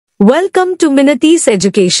Welcome to MINATI'S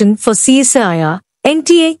Education for CSIR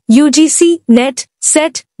NTA, UGC, NET,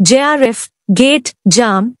 SET, JRF, GATE,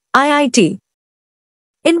 JAM, IIT.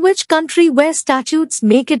 In which country where statutes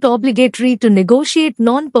make it obligatory to negotiate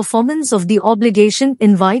non-performance of the obligation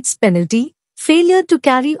invites penalty, failure to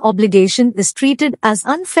carry obligation is treated as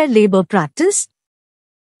unfair labor practice?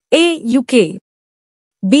 A. UK.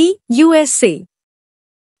 B. USA.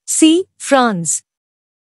 C. France.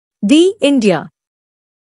 D. India.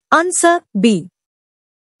 Answer B.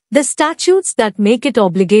 The statutes that make it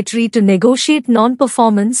obligatory to negotiate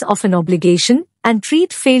non-performance of an obligation and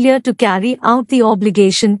treat failure to carry out the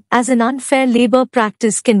obligation as an unfair labor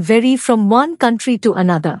practice can vary from one country to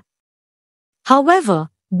another. However,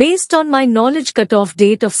 based on my knowledge cutoff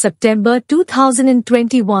date of September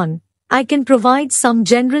 2021, I can provide some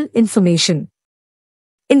general information.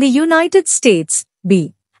 In the United States,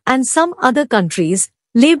 B, and some other countries,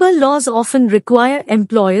 labor laws often require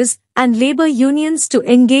employers and labor unions to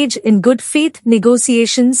engage in good faith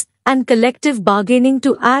negotiations and collective bargaining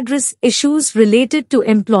to address issues related to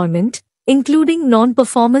employment, including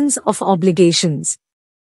non-performance of obligations.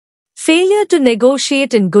 Failure to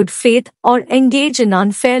negotiate in good faith or engage in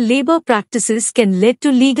unfair labor practices can lead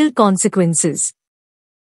to legal consequences.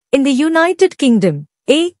 In the United Kingdom,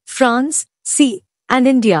 A, France, C, and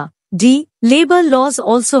India, D, labor laws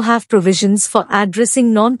also have provisions for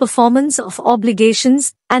addressing non-performance of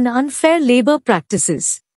obligations and unfair labor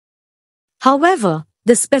practices. However,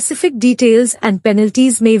 the specific details and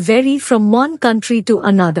penalties may vary from one country to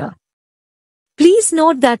another. Please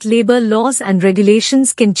note that labor laws and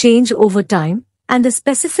regulations can change over time, and the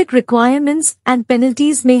specific requirements and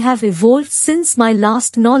penalties may have evolved since my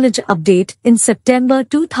last knowledge update in September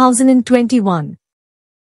 2021.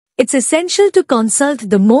 It's essential to consult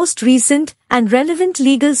the most recent and relevant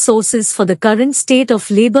legal sources for the current state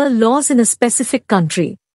of labor laws in a specific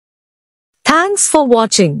country. Thanks for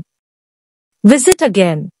watching. Visit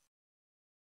again.